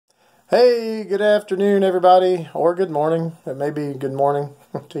Hey, good afternoon, everybody, or good morning. It may be good morning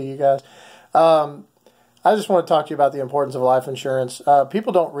to you guys. I just want to talk to you about the importance of life insurance.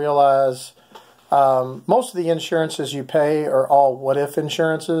 People don't realize most of the insurances you pay are all what-if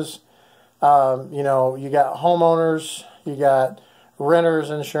insurances. You got homeowners, you got renters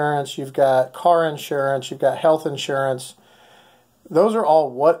insurance, you've got car insurance, you've got health insurance. Those are all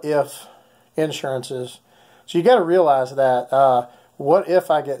what-if insurances. So you got to realize that. What if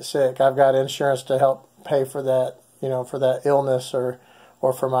I get sick? I've got insurance to help pay for that, for that illness or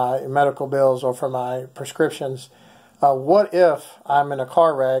for my medical bills or for my prescriptions. What if I'm in a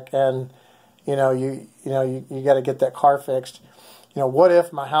car wreck and, you got to get that car fixed? What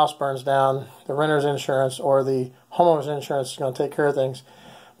if my house burns down? The renter's insurance or the homeowner's insurance is going to take care of things.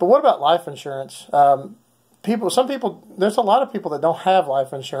 But what about life insurance? There's a lot of people that don't have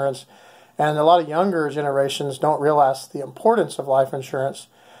life insurance. And a lot of younger generations don't realize the importance of life insurance.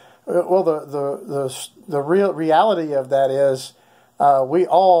 Well, the real reality of that is we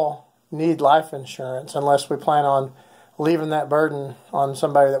all need life insurance unless we plan on leaving that burden on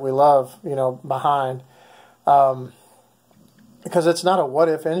somebody that we love, behind. Because it's not a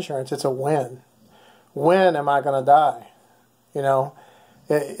what-if insurance, it's a when. When am I going to die?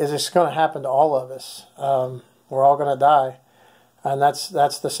 Is this going to happen to all of us? We're all going to die. And that's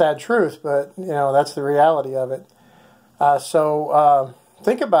the sad truth, but that's the reality of it. So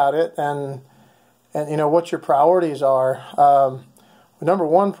think about it, and what your priorities are. Number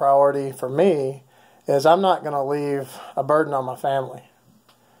one priority for me is I'm not going to leave a burden on my family.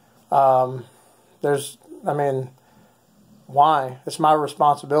 Why? It's my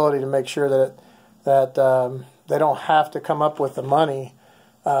responsibility to make sure that they don't have to come up with the money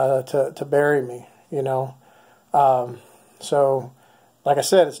to bury me. So, like I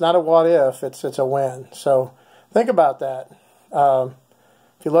said, it's not a what if, it's a when. So, think about that.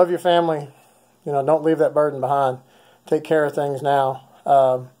 If you love your family, don't leave that burden behind. Take care of things now.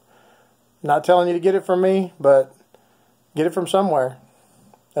 Not telling you to get it from me, but get it from somewhere.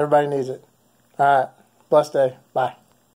 Everybody needs it. All right. Blessed day. Bye.